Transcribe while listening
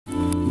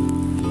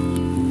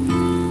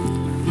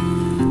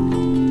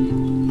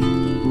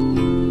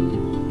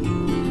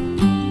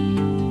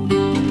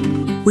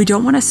We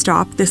don't want to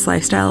stop this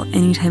lifestyle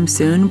anytime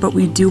soon, but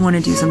we do want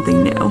to do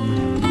something new.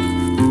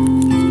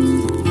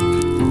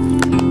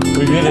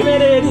 We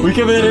committed! We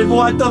committed!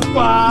 What the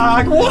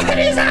fuck? What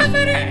is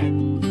happening?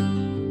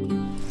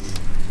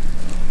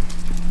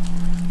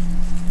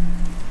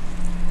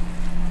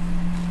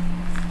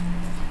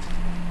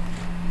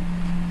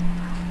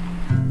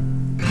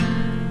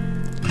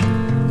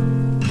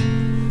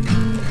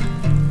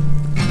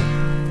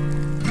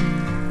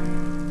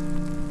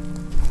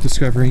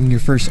 Discovering your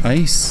first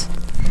ice.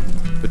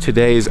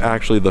 Today is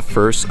actually the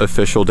first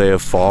official day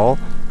of fall,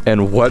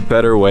 and what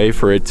better way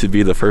for it to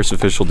be the first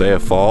official day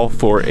of fall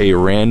for a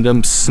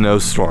random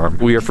snowstorm.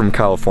 We are from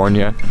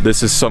California.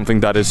 This is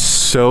something that is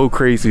so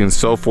crazy and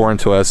so foreign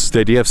to us. The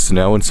idea of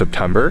snow in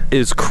September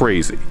is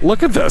crazy.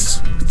 Look at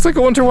this. It's like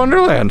a winter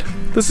wonderland.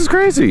 This is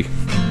crazy.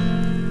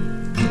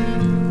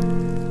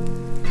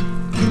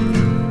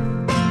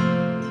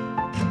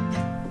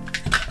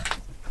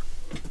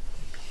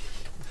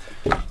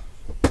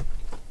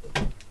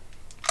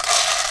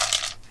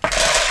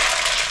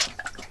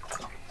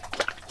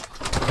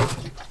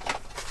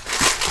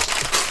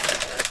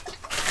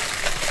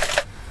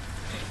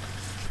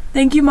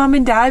 Thank you, Mom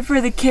and Dad, for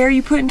the care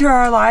you put into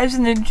our lives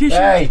and the nutrition.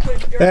 Hey!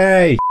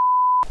 Hey!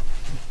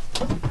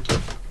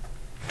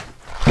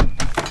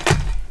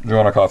 Do you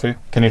want a coffee?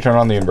 Can you turn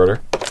on the inverter?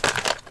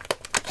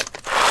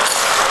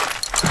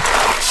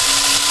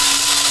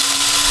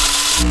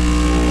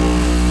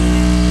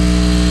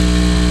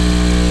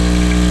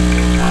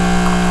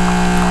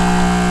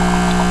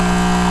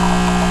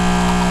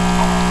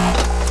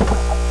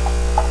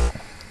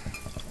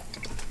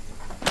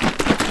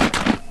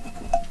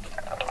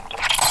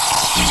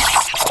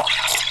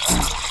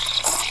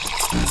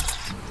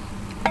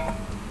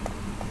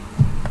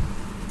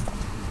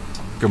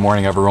 Good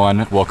morning,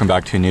 everyone. Welcome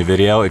back to a new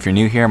video. If you're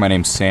new here, my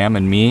name's Sam,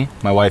 and me,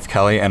 my wife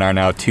Kelly, and our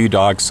now 2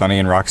 dogs, Sunny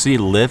and Roxy,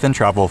 live and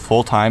travel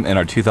full-time in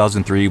our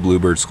 2003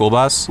 Bluebird school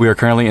bus. We are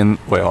currently in,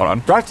 wait, hold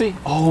on. Roxy!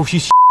 Oh,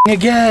 she's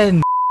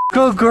again!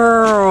 Good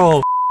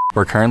girl!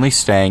 We're currently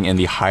staying in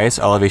the highest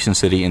elevation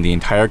city in the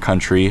entire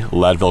country,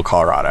 Leadville,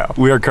 Colorado.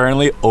 We are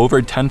currently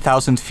over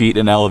 10,000 feet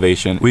in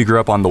elevation. We grew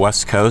up on the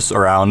West Coast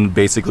around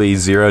basically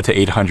 0 to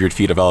 800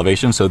 feet of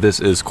elevation, so this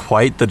is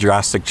quite the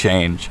drastic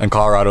change. And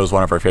Colorado is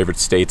one of our favorite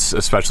states,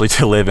 especially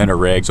to live in or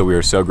rig, so we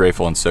are so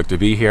grateful and stoked to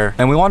be here.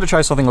 And we wanted to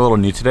try something a little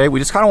new today. We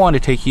just kind of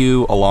wanted to take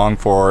you along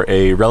for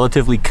a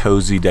relatively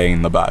cozy day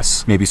in the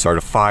bus. Maybe start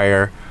a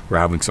fire, we're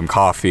having some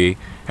coffee,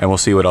 and we'll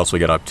see what else we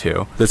get up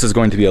to. This is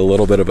going to be a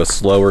little bit of a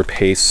slower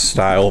pace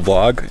style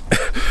vlog.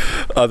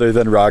 Other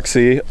than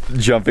Roxy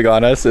jumping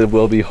on us, it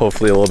will be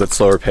hopefully a little bit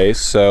slower pace.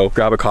 So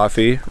grab a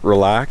coffee,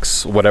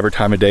 relax, whatever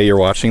time of day you're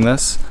watching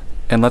this,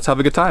 and let's have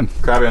a good time.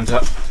 Crabby on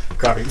top.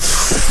 Crabby.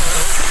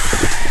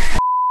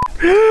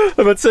 I'm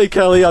about to say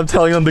Kelly, I'm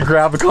telling them to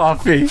grab a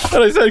coffee.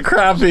 And I said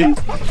crabby.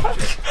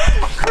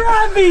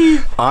 Crabby!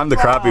 I'm the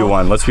crappy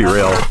one, let's be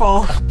real.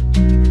 Wonderful.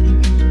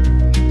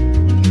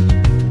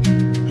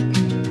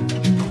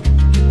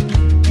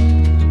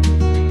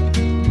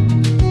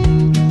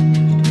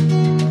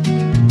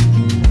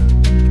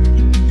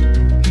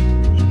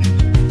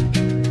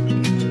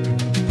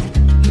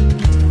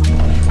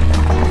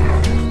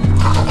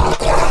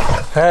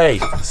 Hey,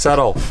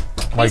 settle.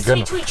 My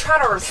goodness. Sweet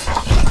cheddars.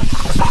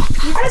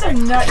 You guys are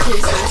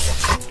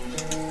nutcases.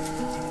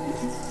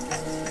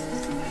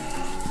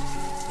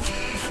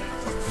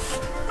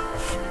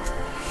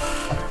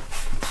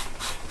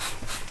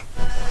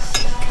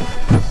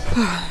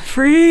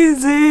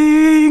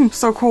 Freezing!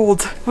 So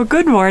cold. Well,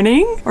 good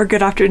morning, or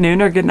good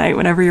afternoon, or good night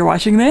whenever you're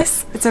watching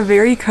this. It's a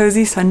very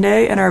cozy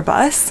Sunday in our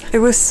bus. It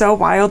was so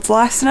wild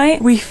last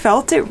night. We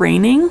felt it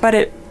raining, but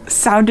it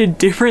sounded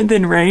different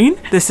than rain.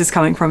 This is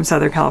coming from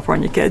Southern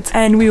California, kids.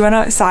 And we went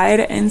outside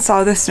and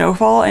saw the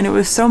snowfall, and it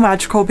was so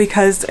magical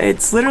because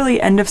it's literally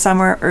end of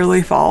summer,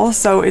 early fall.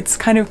 So it's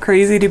kind of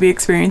crazy to be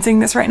experiencing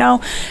this right now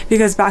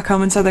because back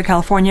home in Southern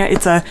California,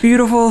 it's a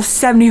beautiful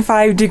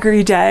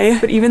 75-degree day.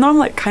 But even though I'm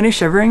like kind of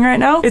shivering right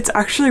now, it's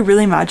actually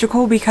really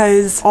magical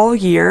because all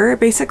year,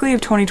 basically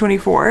of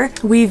 2024,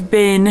 we've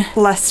been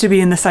blessed to be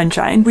in the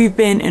sunshine. We've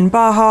been in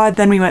Baja,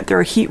 then we went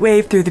through a heat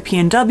wave through the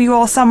PNW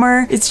all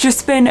summer. It's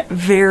just been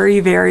very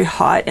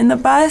hot in the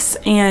bus,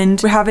 and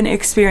we haven't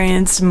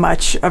experienced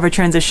much of a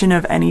transition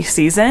of any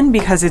season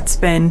because it's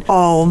been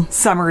all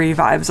summery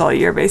vibes all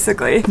year,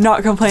 basically.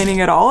 Not complaining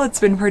at all. It's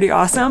been pretty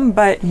awesome,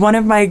 but one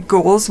of my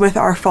goals with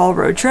our fall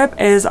road trip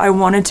is I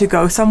wanted to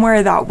go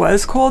somewhere that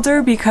was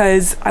colder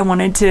because I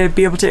wanted to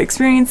be able to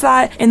experience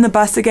that in the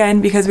bus again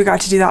because we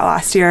got to do that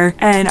last year,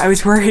 and I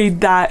was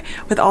worried that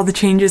with all the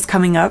changes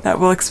coming up that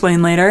we'll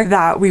explain later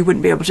that we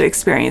wouldn't be able to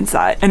experience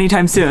that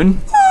anytime soon.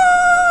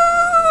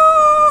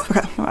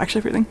 Okay, I'm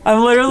actually freezing.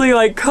 I'm literally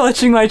like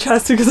clutching my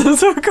chest because I'm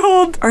so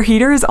cold. Our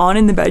heater is on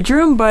in the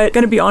bedroom, but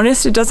gonna be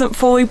honest, it doesn't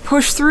fully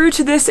push through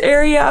to this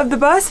area of the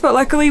bus, but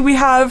luckily we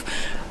have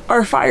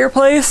our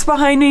fireplace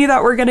behind me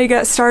that we're gonna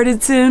get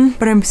started soon.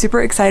 But I'm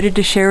super excited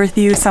to share with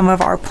you some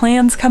of our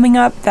plans coming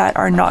up that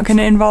are not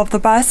gonna involve the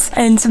bus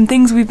and some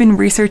things we've been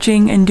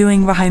researching and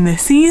doing behind the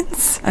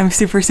scenes. I'm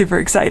super, super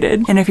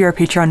excited. And if you're a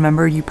Patreon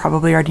member, you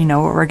probably already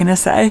know what we're gonna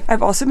say.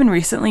 I've also been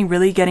recently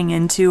really getting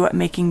into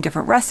making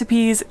different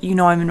recipes. You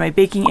know, I'm in my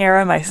baking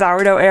era, my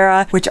sourdough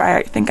era, which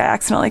I think I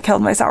accidentally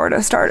killed my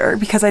sourdough starter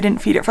because I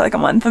didn't feed it for like a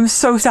month. I'm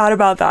so sad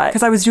about that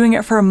because I was doing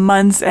it for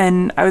months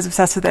and I was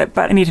obsessed with it,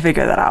 but I need to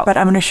figure that out. But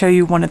I'm gonna show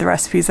you one of the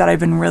recipes that I've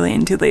been really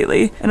into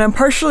lately. And I'm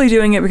partially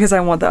doing it because I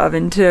want the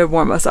oven to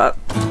warm us up.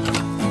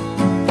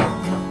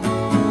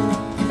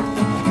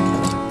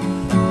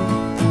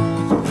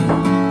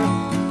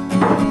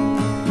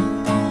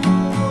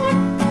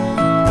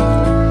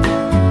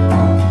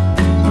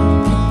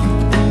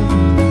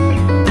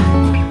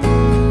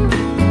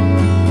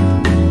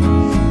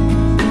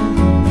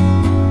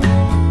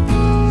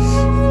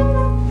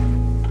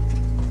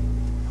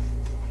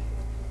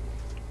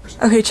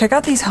 Okay, check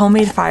out these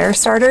homemade fire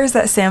starters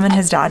that Sam and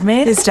his dad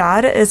made. His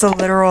dad is a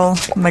literal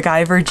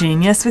MacGyver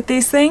genius with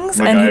these things.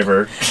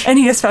 MacGyver. And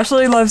he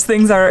especially loves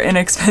things that are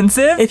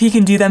inexpensive if he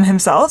can do them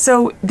himself.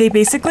 So they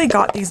basically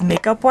got these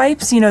makeup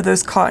wipes, you know,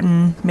 those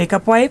cotton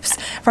makeup wipes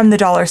from the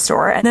dollar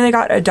store. And then they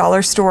got a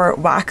dollar store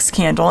wax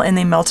candle and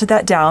they melted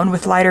that down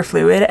with lighter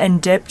fluid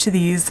and dipped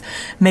these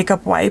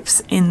makeup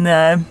wipes in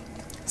the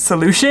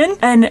solution.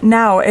 And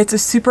now it's a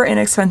super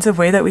inexpensive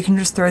way that we can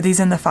just throw these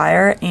in the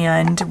fire,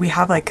 and we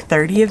have like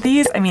 30 of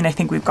these. I mean, I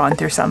think we've gone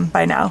through some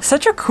by now.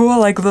 Such a cool,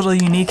 like, little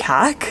unique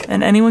hack,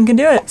 and anyone can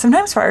do it.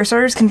 Sometimes fire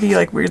starters can be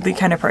like weirdly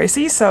kind of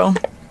pricey, so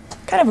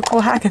kind of a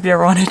cool hack if you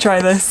ever want to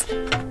try this.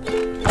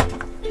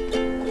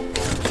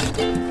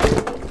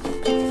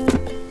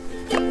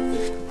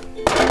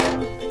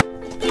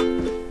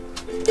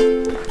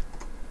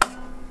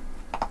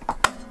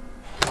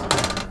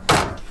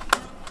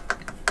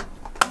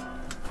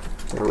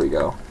 There we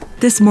go.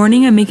 This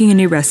morning I'm making a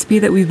new recipe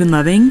that we've been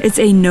loving. It's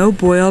a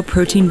no-boil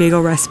protein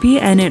bagel recipe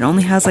and it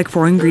only has like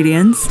 4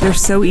 ingredients. They're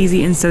so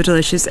easy and so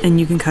delicious and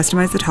you can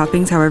customize the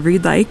toppings however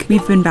you'd like.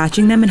 We've been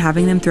batching them and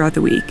having them throughout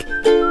the week.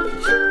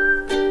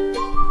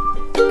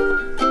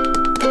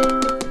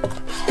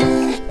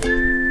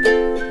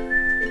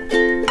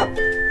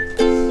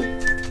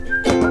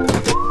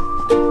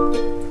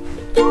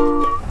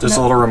 Just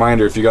a little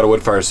reminder, if you got a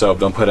wood fire stove,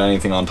 don't put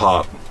anything on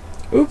top.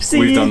 Oopsie.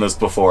 We've done this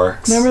before.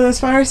 Remember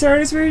those fire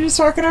starters we were just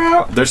talking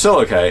about? They're still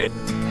okay.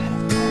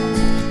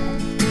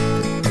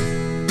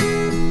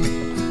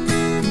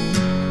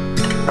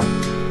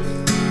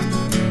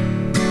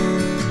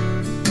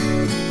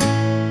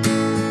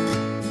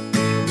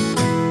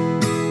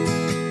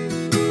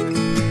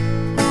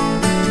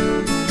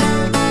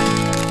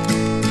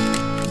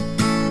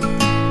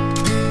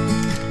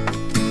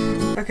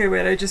 Okay,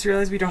 wait, I just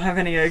realized we don't have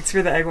any eggs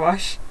for the egg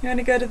wash. You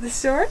wanna go to the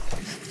store?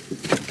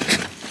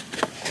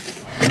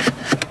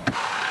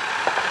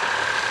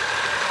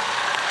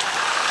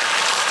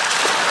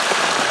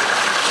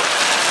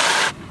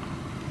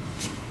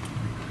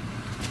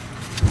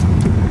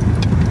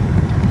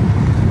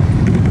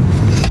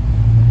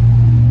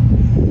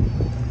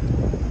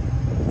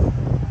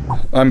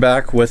 I'm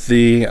back with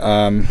the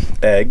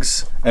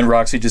eggs, and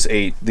Roxy just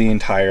ate the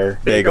entire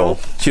bagel.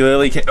 She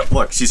literally can't,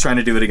 look, she's trying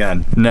to do it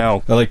again.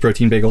 No, I like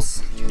protein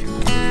bagels.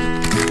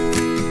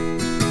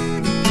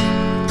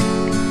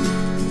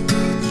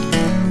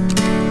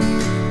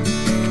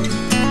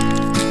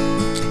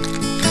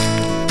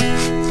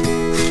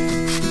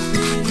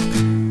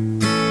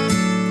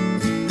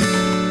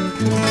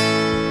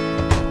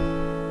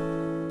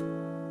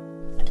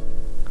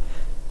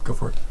 Go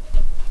for it.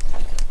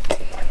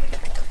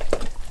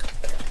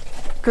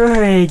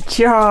 Good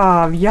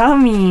job,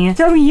 yummy.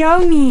 So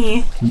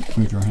yummy.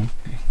 Move your hand.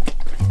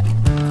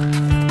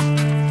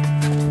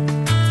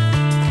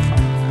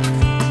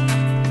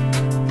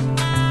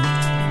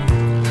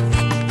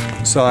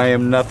 So I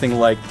am nothing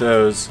like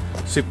those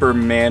super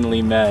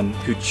manly men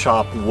who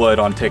chop wood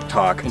on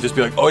TikTok and just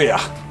be like, oh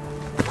yeah.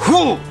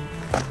 Whew!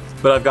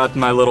 But I've got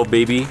my little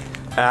baby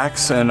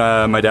axe and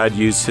my dad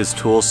used his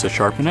tools to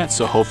sharpen it.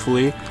 So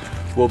hopefully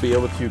we'll be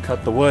able to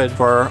cut the wood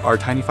for our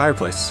tiny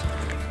fireplace.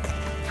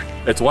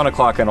 It's 1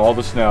 o'clock and all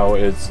the snow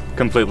is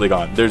completely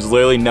gone. There's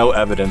literally no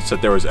evidence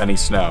that there was any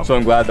snow. So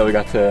I'm glad that we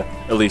got to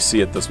at least see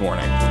it this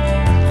morning.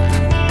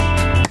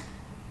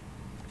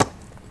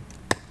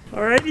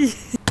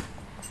 Alrighty.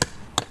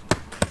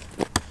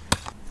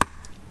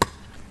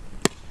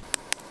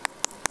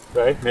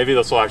 Right? Maybe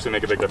this will actually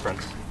make a big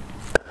difference.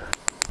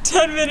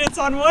 10 minutes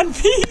on one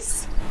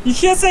piece. You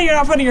can't say you're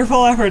not putting your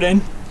full effort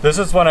in. This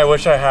is when I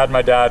wish I had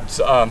my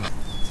dad's, I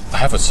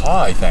have a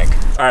saw, I think.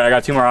 All right, I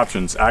got 2 more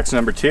options. Axe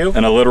number 2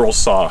 and a literal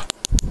saw.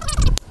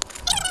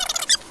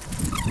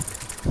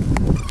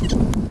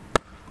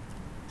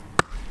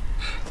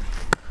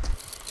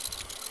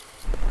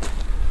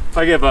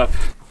 I give up.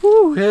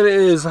 Whew, it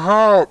is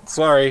hot.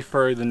 Sorry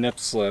for the nip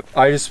slip.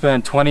 I just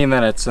spent 20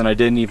 minutes and I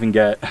didn't even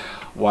get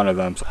one of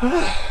them.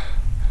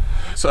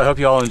 So I hope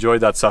you all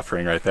enjoyed that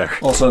suffering right there.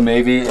 Also,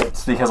 maybe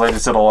it's because I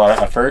just did a lot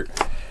of effort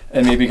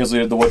And maybe because we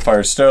have the wood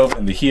fire stove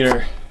and the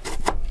heater,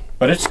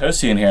 but it's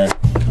toasty in here.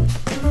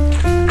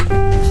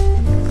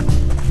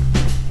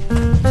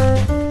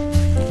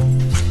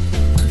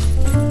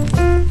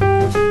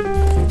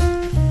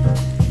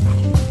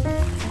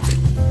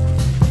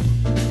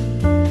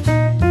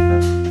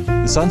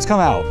 The sun's come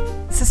out.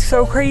 This is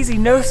so crazy,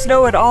 no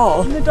snow at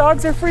all. And the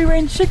dogs are free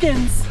range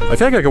chickens. I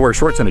feel like I could wear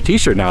shorts and a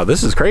t-shirt now.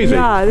 This is crazy.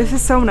 Yeah, this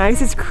is so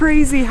nice. It's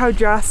crazy how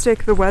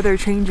drastic the weather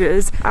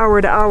changes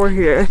hour to hour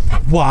here.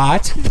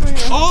 What?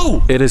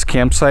 Oh! It is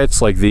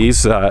campsites like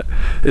these that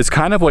is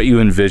kind of what you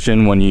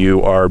envision when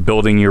you are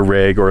building your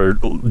rig or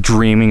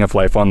dreaming of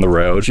life on the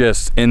road.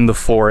 Just in the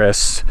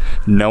forest,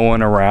 no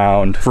one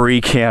around, free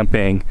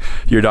camping.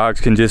 Your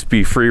dogs can just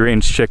be free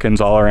range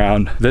chickens all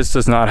around. This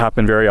does not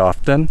happen very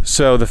often.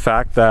 So the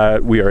fact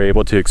that we are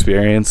able to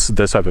experience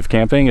this type of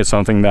camping is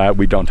something that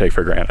we don't take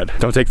for granted.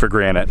 Don't take for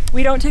granted.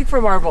 We don't take for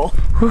marble.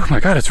 Oh my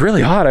God, it's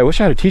really hot. I wish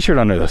I had a t-shirt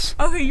under this.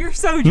 Okay, you're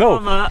so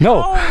drama.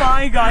 No. Oh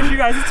my gosh, you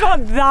guys, it's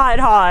not that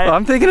hot.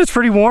 I'm thinking it's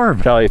pretty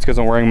warm. Kelly, it's because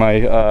I'm wearing my,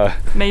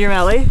 Your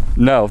Melly?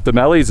 No, the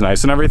Melly's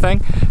nice and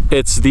everything.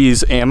 It's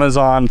these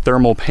Amazon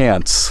thermal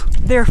pants.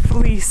 They're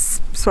fleece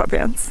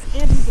sweatpants.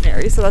 And he's an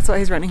Aries, so that's why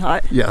he's running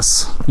hot.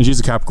 Yes. And she's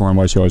a Capricorn,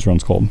 why she always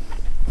runs cold.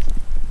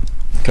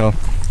 Go.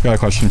 Got a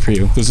question for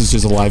you. This is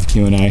just a live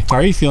Q&A. How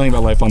are you feeling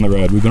about life on the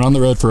road? We've been on the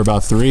road for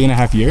about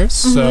 3.5 years.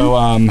 So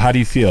how do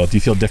you feel? Do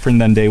you feel different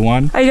than day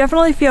one? I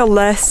definitely feel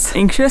less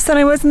anxious than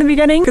I was in the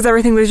beginning because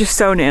everything was just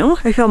so new.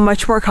 I feel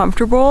much more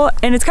comfortable,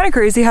 and it's kind of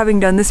crazy having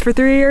done this for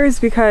 3 years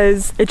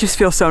because it just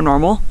feels so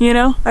normal, you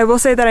know? I will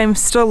say that I'm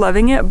still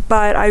loving it,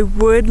 but I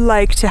would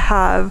like to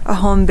have a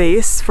home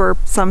base for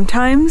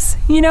sometimes,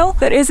 you know,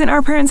 that isn't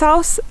our parents'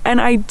 house.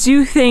 And I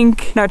do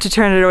think, not to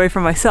turn it away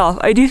from myself,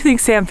 I do think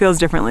Sam feels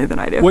differently than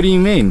I do. What do you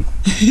mean?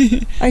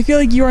 I feel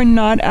like you are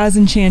not as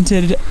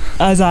enchanted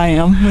as I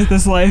am with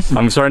this life.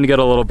 I'm starting to get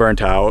a little burnt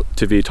out,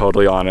 to be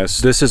totally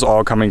honest. This is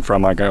all coming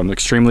from, like, I'm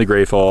extremely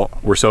grateful.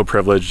 We're so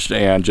privileged,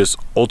 and just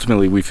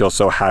ultimately we feel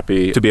so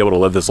happy to be able to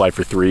live this life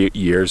for 3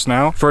 years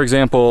now. For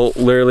example,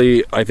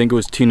 literally, I think it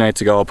was 2 nights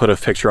ago, I'll put a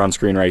picture on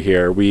screen right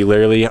here. We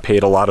literally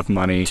paid a lot of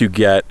money to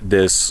get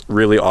this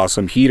really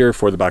awesome heater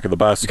for the back of the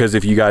bus, because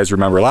if you guys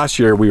remember last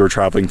year, we were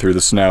traveling through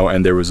the snow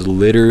and there was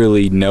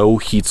literally no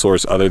heat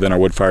source other than our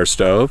wood fire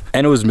stove,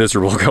 and it was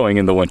miserable going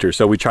in the winter.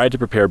 So we tried to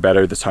prepare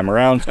better this time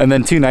around. And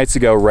then 2 nights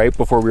ago, right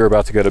before we were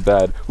about to go to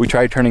bed, we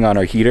tried turning on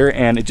our heater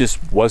and it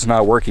just was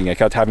not working. I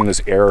kept having this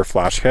error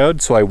flash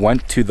code. So I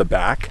went to the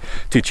back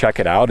to check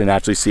it out and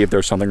actually see if there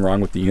was something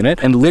wrong with the unit.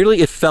 And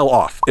literally it fell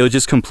off. It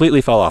just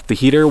completely fell off. The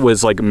heater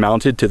was like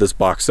mounted to this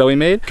box that we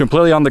made,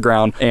 completely on the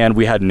ground, and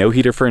we had no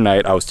heater for a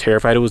night. I was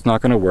terrified it was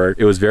not going to work.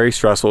 It was very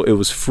stressful. It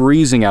was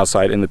freezing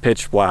outside in the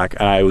pitch black,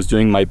 and I was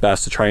doing my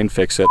best to try and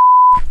fix it.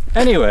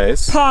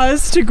 Anyways,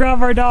 pause to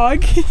grab our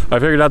dog. I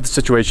figured out the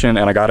situation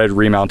and I got it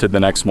remounted the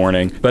next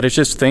morning. But it's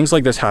just things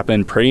like this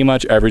happen pretty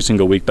much every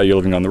single week that you're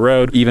living on the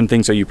road. Even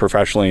things that you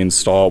professionally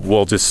install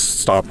will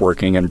just stop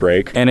working and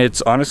break. And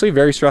it's honestly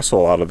very stressful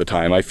a lot of the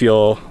time. I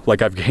feel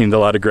like I've gained a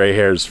lot of gray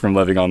hairs from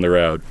living on the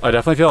road. I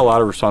definitely feel a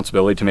lot of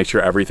responsibility to make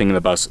sure everything in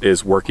the bus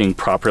is working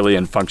properly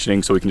and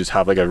functioning so we can just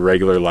have like a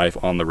regular life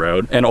on the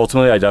road. And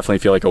ultimately, I definitely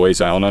feel like it weighs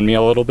down on me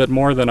a little bit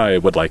more than I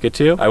would like it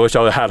to. I wish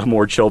I had a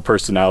more chill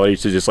personality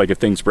to just like, if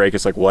things break,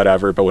 it's like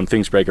whatever, but when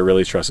things break, it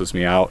really stresses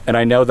me out. And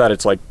I know that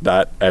it's like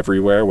that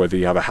everywhere, whether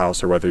you have a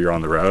house or whether you're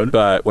on the road.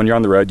 But when you're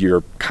on the road,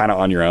 you're kind of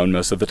on your own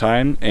most of the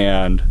time.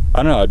 And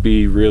I don't know, I'd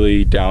be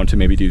really down to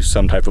maybe do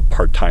some type of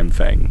part-time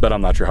thing, but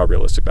I'm not sure how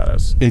realistic that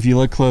is. If you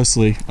look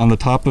closely, on the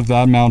top of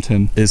that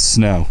mountain is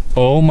snow.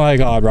 Oh my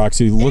God,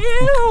 Roxy, look.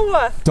 Ew!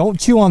 Don't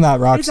chew on that,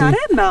 Roxy. Is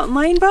that a mountain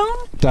lion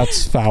bone?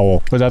 That's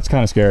foul, but that's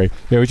kind of scary.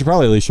 Yeah, we should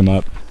probably leash him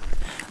up.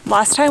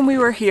 Last time we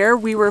were here,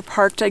 we were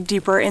parked like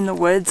deeper in the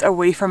woods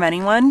away from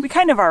anyone. We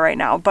kind of are right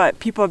now, but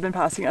people have been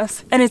passing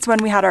us. And it's when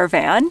we had our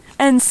van.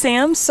 And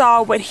Sam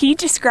saw what he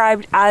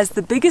described as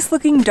the biggest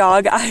looking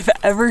dog I've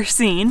ever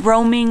seen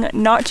roaming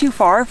not too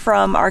far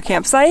from our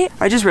campsite.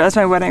 I just realized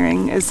my wedding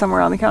ring is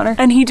somewhere on the counter.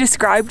 And he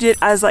described it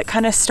as like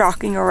kind of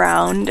stalking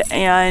around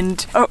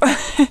and, oh,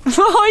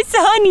 oh,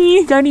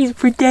 Sonny. Sonny's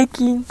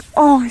protecting.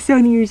 Oh,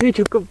 Sonny, you're such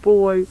a good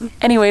boy.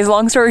 Anyways,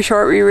 long story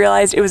short, we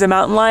realized it was a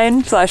mountain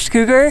lion /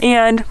 cougar.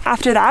 And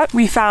after that,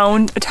 we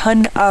found a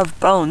ton of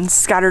bones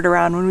scattered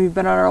around when we've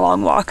been on our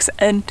long walks,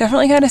 and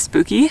definitely kind of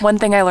spooky. One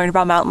thing I learned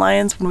about mountain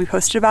lions when we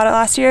posted about it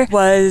last year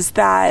was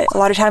that a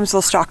lot of times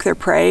they'll stalk their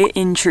prey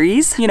in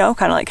trees, you know,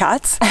 kind of like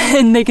cats,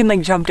 and they can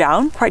like jump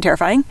down. Quite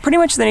terrifying. Pretty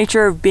much the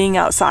nature of being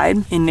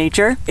outside in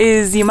nature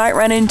is you might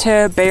run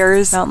into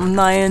bears, mountain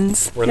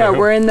lions.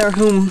 We're in their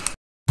home.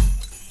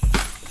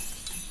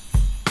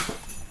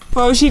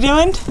 What was she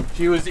doing?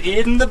 She was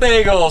eating the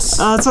bagels.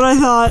 That's what I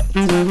thought.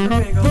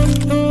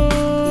 Bagels.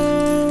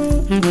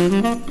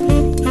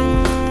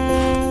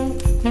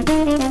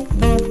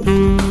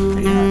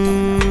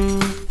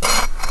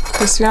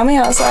 Crispy on the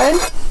outside,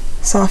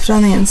 soft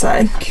on the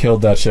inside.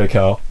 Killed that shit,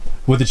 Cal.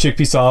 with the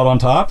chickpea salad on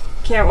top.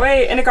 Can't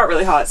wait. And it got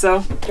really hot,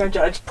 so don't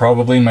judge.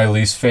 Probably my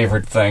least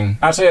favorite thing.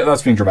 Actually,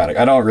 that's being dramatic.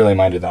 I don't really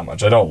mind it that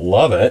much. I don't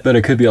love it, but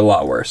it could be a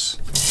lot worse.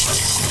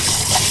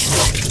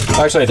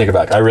 Actually, I take it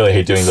back. I really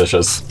hate doing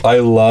dishes. I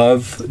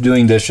love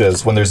doing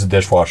dishes when there's a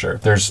dishwasher.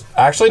 There's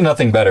actually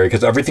nothing better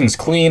because everything's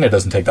clean. It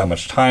doesn't take that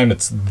much time.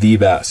 It's the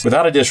best.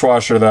 Without a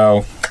dishwasher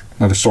though,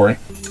 another story.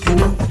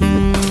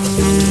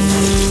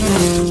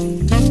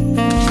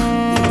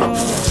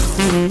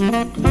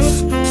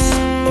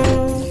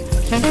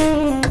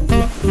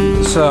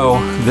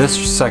 So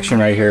this section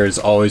right here has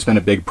always been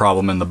a big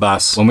problem in the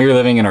bus. When we were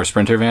living in our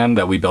Sprinter van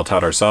that we built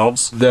out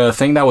ourselves, the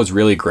thing that was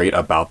really great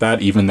about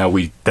that, even though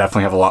we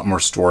definitely have a lot more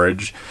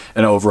storage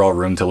and overall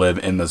room to live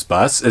in this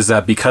bus, is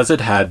that because it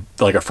had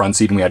like a front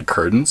seat and we had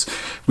curtains,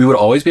 we would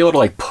always be able to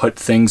like put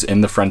things in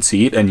the front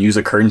seat and use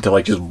a curtain to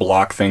like just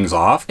block things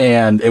off.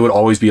 And it would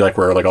always be like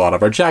where like a lot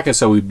of our jackets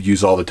that we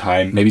use all the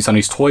time, maybe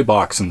Sunny's toy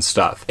box and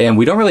stuff. And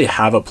we don't really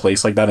have a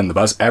place like that in the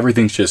bus.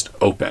 Everything's just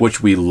open,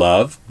 which we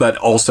love, but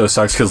also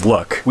sucks because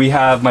look, we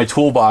have my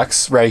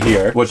toolbox right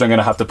here, which I'm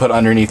gonna have to put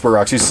underneath where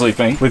Roxy's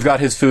sleeping. We've got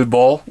his food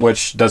bowl,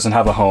 which doesn't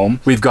have a home.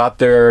 We've got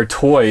their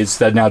toys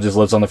that now just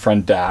lives on the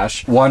front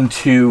dash. 1,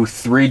 2,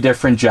 3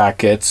 different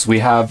jackets. We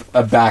have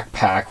a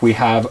backpack. We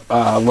have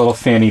a little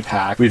fanny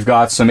pack. We've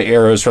got some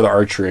arrows for the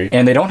archery,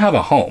 and they don't have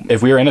a home.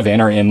 If we were in a van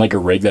or in like a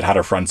rig that had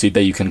a front seat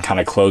that you can kind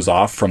of close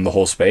off from the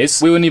whole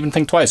space, we wouldn't even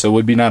think twice. It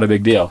would be not a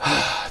big deal.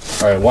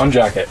 All right, 1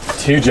 jacket,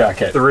 2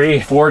 jacket, 3,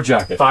 4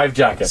 jackets, 5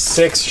 jackets,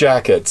 6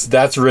 jackets.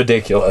 That's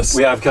ridiculous.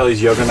 We have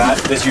Kelly's yoga mat.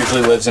 This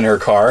usually lives in her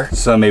car,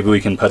 so maybe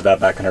we can put that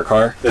back in her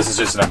car. This is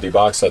just an empty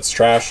box. That's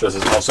trash. This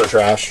is also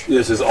trash.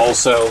 This is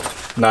also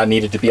not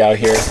needed to be out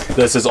here.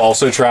 This is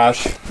also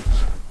trash.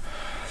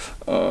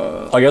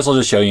 I guess I'll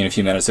just show you in a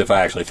few minutes if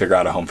I actually figure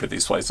out a home for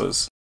these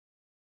places.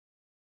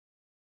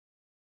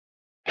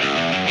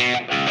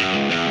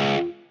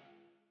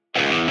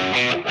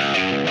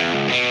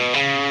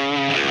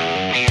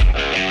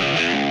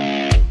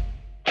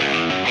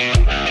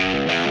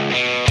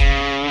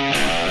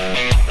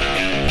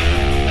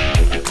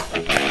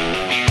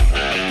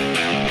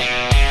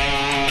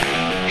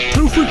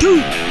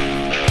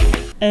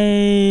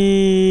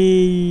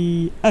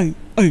 Hey, hey,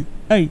 hey,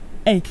 hey,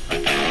 hey.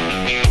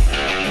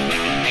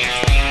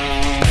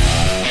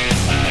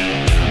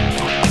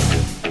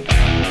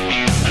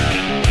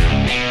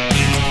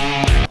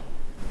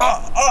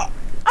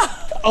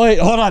 Oh wait,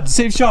 hold on,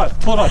 same shot,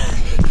 hold on.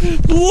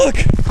 Look!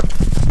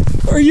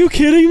 Are you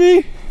kidding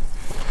me?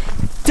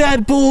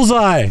 Dead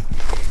bullseye!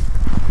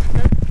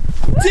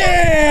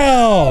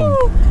 Damn!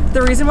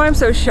 The reason why I'm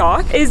so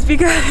shocked is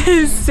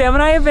because Sam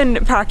and I have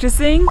been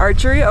practicing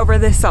archery over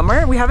this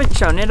summer. We haven't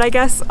shown it, I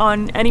guess,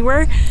 on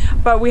anywhere,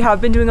 but we have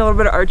been doing a little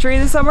bit of archery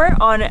this summer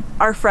on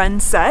our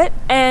friend's set,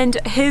 and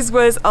his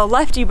was a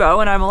lefty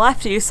bow and I'm a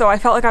lefty, so I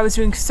felt like I was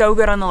doing so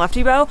good on the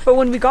lefty bow. But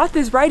when we got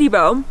this righty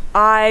bow,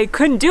 I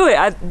couldn't do it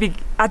at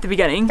the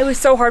beginning. It was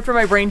so hard for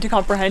my brain to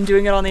comprehend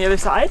doing it on the other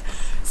side.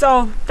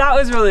 So that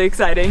was really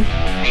exciting.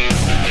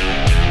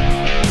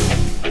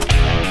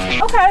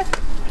 Okay.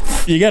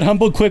 You get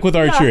humbled quick with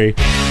archery.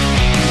 Yeah.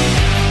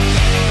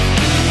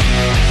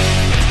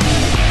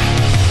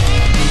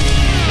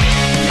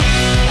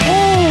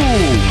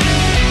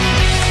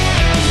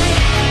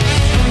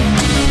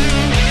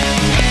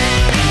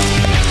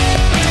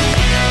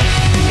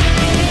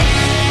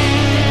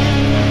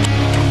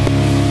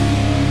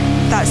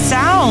 That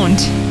sound.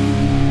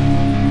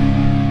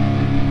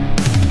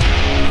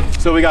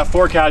 So we got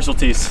 4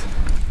 casualties.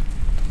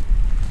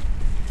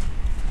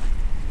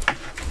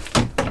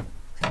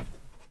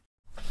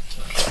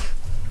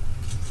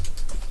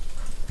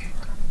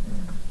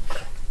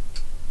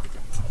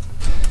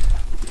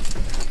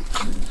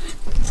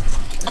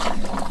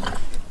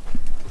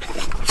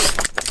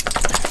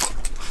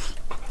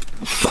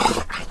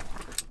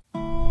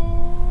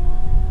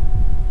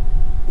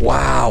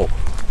 Wow,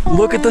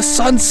 look at the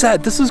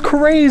sunset. This is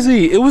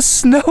crazy. It was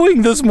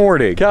snowing this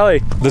morning.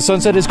 Kelly, the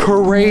sunset is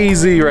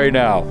crazy right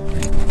now.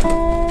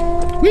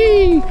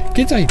 Whee!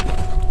 Get inside.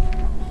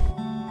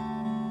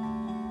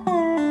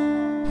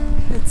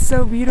 It's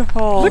so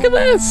beautiful. Look at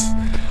this.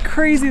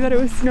 Crazy that it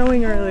was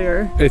snowing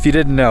earlier. If you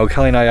didn't know,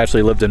 Kelly and I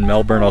actually lived in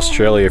Melbourne,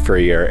 Australia for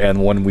a year.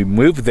 And when we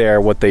moved there,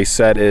 what they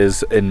said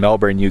is in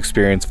Melbourne, you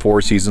experience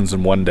 4 seasons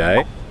in one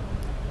day.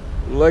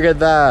 Look at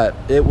that.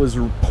 It was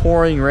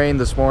pouring rain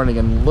this morning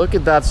and look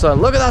at that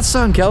sun. Look at that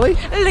sun, Kelly.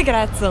 Look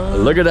at that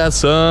sun. Look at that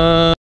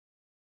sun.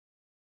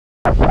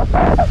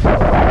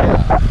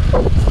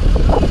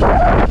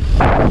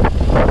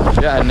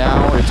 Yeah, and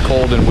now it's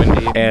cold and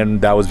windy.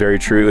 And that was very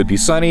true. It would be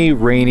sunny,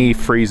 rainy,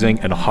 freezing,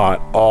 and hot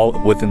all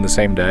within the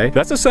same day.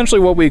 That's essentially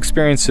what we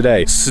experienced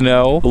today.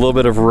 Snow, a little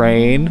bit of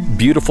rain,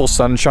 beautiful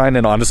sunshine,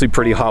 and honestly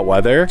pretty hot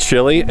weather.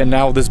 Chilly, and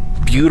now this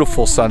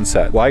beautiful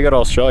sunset. Why go to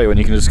Australia when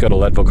you can just go to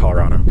Leadville,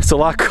 Colorado? It's a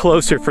lot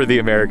closer for the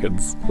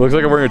Americans. Looks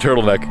like I'm wearing a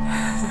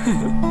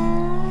turtleneck.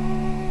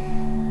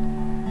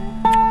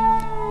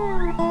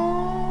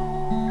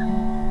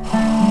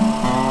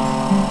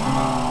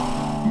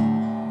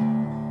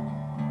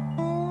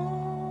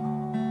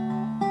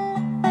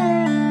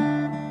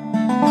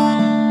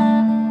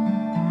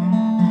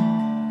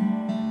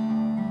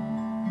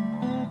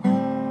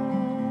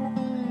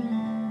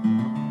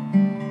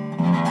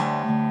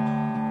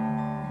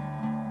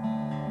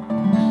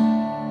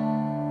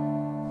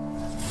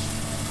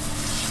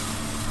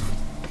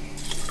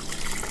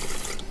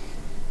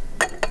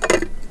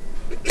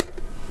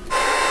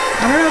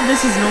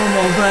 this is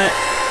normal, but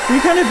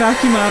we kind of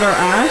vacuum out our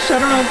ash. I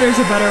don't know if there's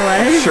a better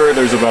way. I'm sure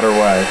there's a better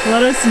way.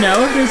 Let us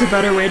know if there's a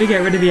better way to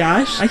get rid of the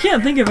ash. I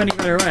can't think of any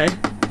better way.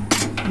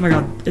 Oh my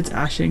god, it's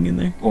ashing in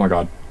there. Oh my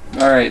god.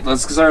 All right,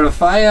 let's start a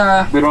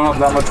fire. We don't have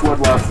that much wood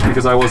left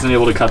because I wasn't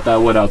able to cut that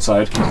wood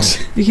outside.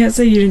 You can't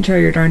say you didn't try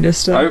your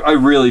darndest. I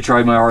really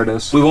tried my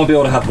hardest. We won't be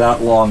able to have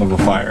that long of a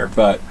fire,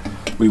 but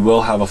we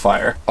will have a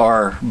fire.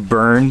 Our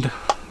burned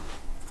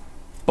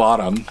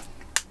bottom.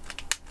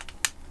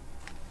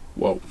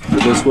 Whoa.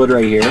 This wood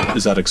right here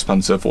is that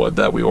expensive wood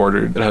that we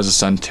ordered. It has a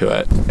scent to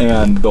it.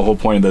 And the whole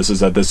point of this is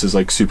that this is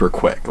like super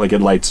quick. Like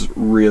it lights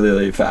really,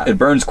 really fast. It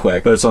burns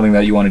quick, but it's something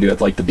that you want to do at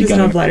like the beginning.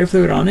 Does it have lighter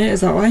fluid on it?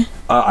 Is that why?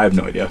 I have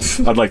no idea.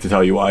 I'd like to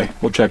tell you why.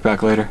 We'll check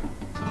back later.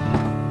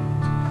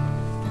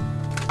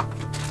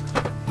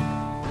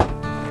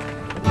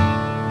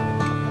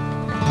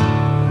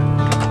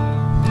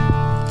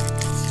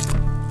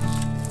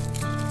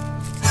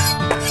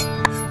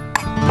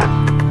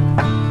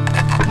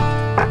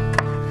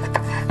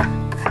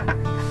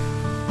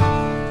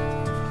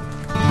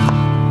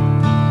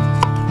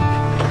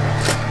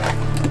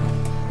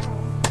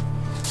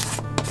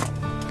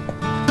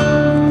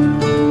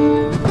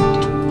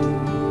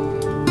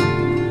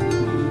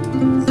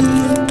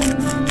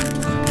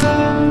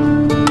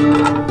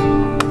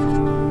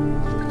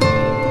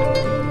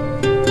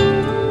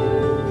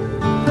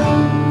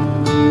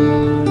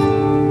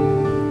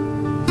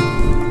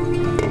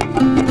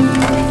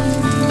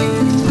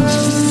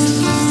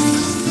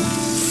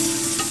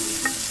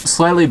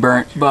 Slightly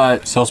burnt,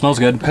 but still smells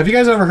good. Have you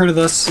guys ever heard of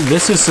this?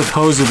 This is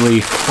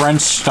supposedly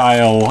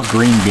French-style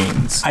green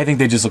beans. I think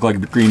they just look like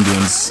green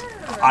beans.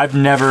 I've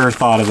never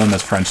thought of them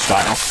as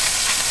French-style.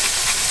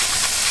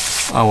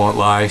 I won't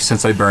lie,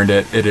 since I burned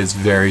it, it is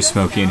very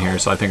smoky in here,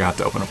 so I think I have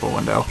to open up a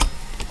window.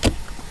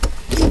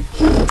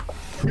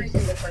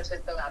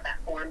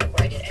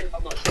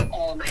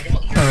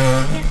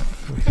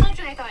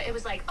 I thought it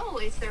was like, oh,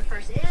 it's their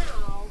first.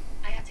 Now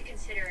I have to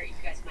consider you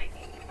guys might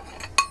be.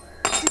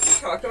 Did you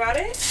talk about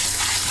it?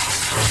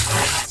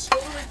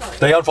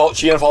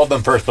 She unfollowed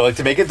them first, but like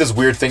to make it this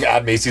weird thing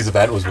at Macy's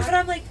event was. But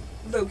I'm like,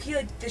 low-key,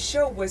 like the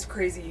show was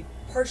crazy.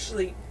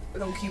 Partially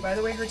low-key, by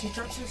the way, her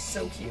t-shirts were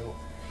so cute.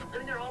 I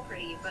mean, they're all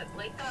pretty, but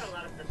Blake got a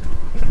lot of them.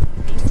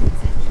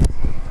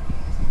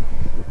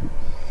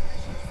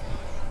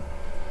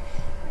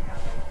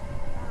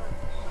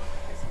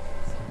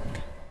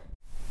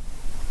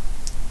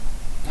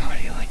 How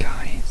do you like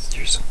eyes?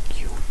 You're so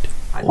cute.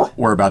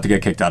 We're about to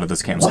get kicked out of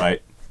this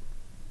campsite.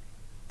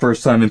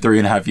 First time in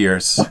 3.5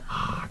 years.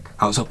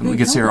 I was hoping we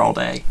could see her all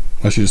day.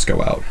 Let's just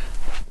go out.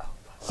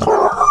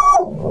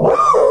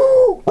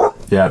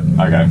 Yeah,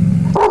 okay.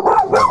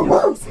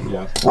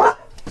 Yeah.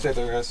 Stay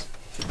there, guys.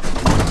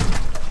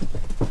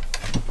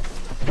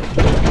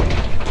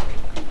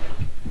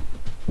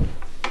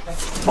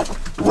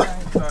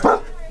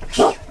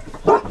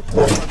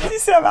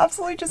 Sam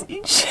absolutely just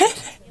eat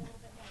shit.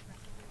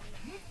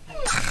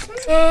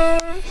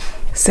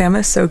 Sam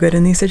is so good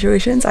in these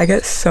situations. I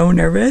get so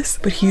nervous,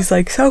 but he's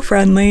like so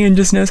friendly and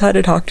just knows how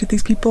to talk to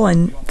these people,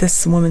 and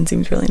this woman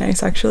seems really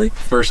nice actually.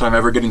 First time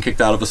ever getting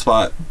kicked out of a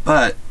spot,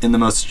 but in the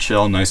most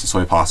chill, nicest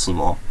way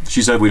possible.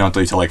 She said we don't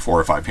leave till like 4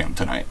 or 5 p.m.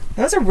 tonight.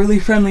 That's a really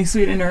friendly,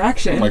 sweet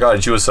interaction. Oh my god,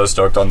 and she was so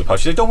stoked on the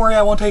push. She's like, don't worry,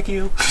 I won't take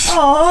you. Aww.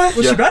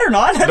 Well, Yeah. she better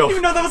not. I didn't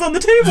even know that was on the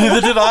table.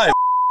 Neither did I.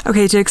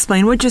 Okay, to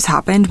explain what just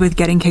happened with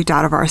getting kicked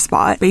out of our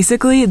spot,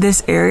 basically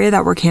this area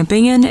that we're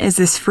camping in is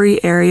this free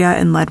area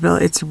in Leadville.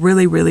 It's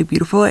really, really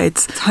beautiful.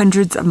 It's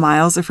hundreds of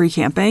miles of free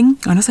camping.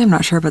 Honestly, I'm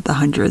not sure about the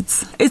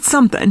hundreds. It's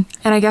something.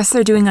 And I guess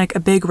they're doing like a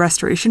big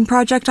restoration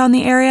project on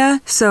the area,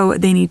 so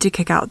they need to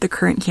kick out the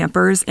current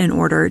campers in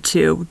order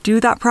to do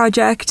that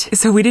project.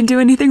 So we didn't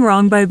do anything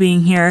wrong by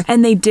being here,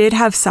 and they did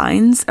have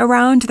signs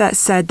around that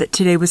said that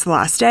today was the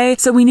last day,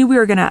 so we knew we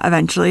were gonna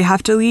eventually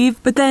have to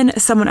leave. But then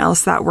someone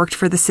else that worked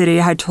for the city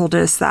had told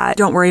us that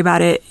don't worry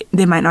about it,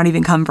 they might not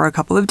even come for a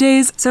couple of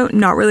days, so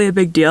not really a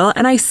big deal.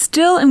 And I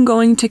still am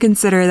going to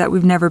consider that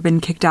we've never been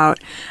kicked out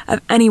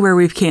of anywhere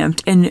we've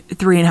camped in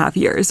 3.5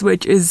 years,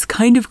 which is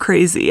kind of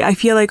crazy. I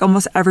feel like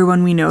almost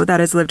everyone we know that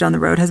has lived on the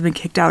road has been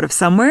kicked out of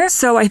somewhere,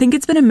 so I think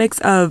it's been a mix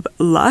of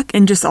luck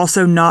and just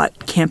also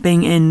not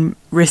camping in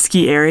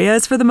risky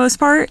areas for the most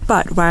part.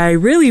 But why I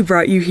really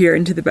brought you here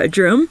into the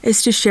bedroom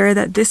is to share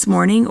that this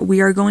morning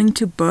we are going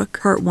to book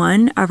part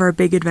 1 of our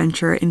big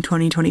adventure in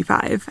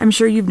 2025. I'm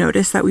sure you've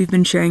noticed that we've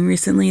been sharing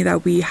recently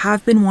that we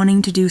have been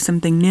wanting to do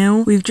something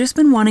new. We've just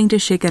been wanting to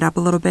shake it up a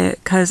little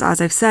bit because,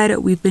 as I've said,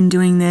 we've been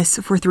doing this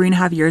for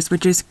 3.5 years,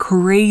 which is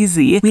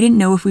crazy. We didn't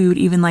know if we would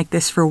even like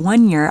this for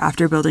 1 year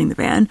after building the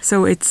van.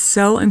 So it's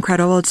so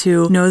incredible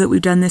to know that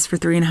we've done this for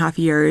 3.5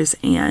 years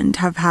and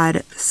have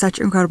had such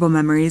incredible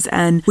memories,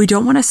 and we don't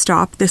don't want to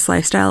stop this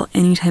lifestyle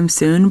anytime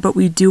soon, but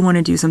we do want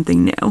to do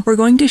something new. We're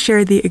going to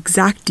share the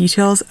exact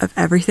details of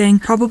everything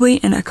probably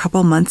in a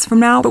couple months from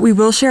now, but we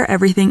will share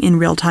everything in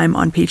real time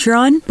on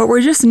Patreon. But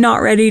we're just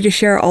not ready to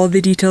share all of the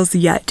details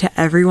yet to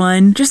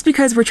everyone, just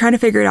because we're trying to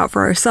figure it out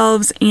for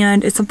ourselves,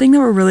 and it's something that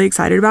we're really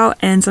excited about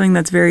and something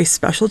that's very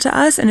special to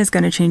us and is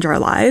going to change our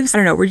lives. I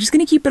don't know, we're just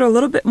going to keep it a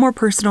little bit more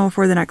personal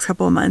for the next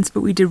couple of months,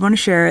 but we did want to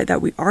share that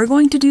we are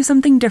going to do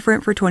something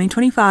different for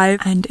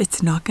 2025, and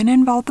it's not going to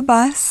involve the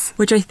bus,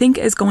 which I think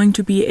is going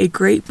to be a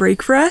great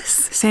break for us.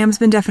 Sam's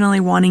been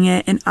definitely wanting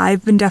it, and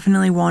I've been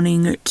definitely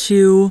wanting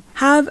to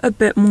have a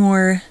bit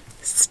more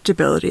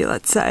stability,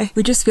 let's say.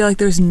 We just feel like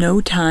there's no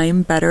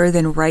time better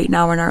than right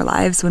now in our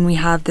lives when we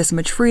have this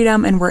much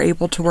freedom and we're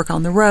able to work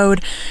on the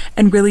road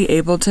and really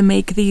able to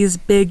make these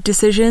big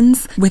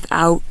decisions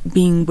without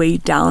being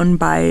weighed down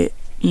by,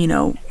 you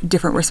know,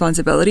 different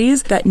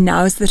responsibilities, that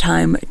now is the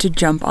time to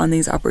jump on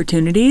these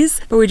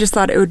opportunities. But we just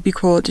thought it would be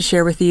cool to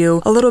share with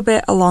you a little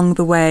bit along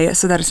the way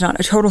so that it's not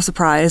a total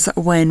surprise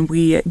when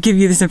we give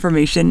you this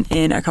information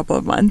in a couple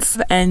of months.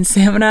 And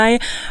Sam and I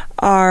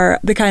are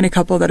the kind of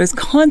couple that is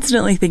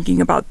constantly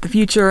thinking about the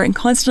future and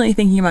constantly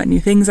thinking about new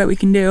things that we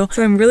can do.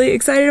 So I'm really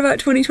excited about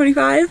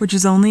 2025, which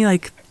is only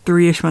like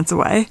 3-ish months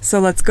away. So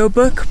let's go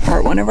book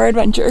part 1 of our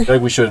adventure. I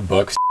think we should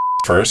book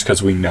first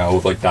because we know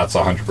like that's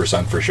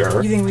 100% for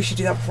sure. You think we should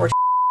do that before?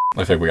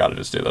 I think we gotta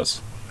just do this.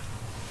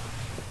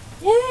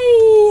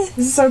 Yay! This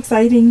is so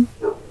exciting.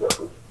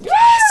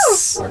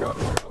 Yes! Oh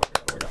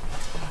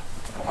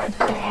my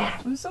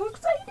God. I'm so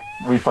excited.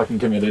 We fucking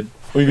committed.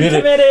 We did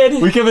Committed.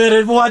 it. We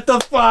committed. What the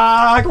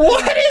fuck?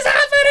 What is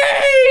happening?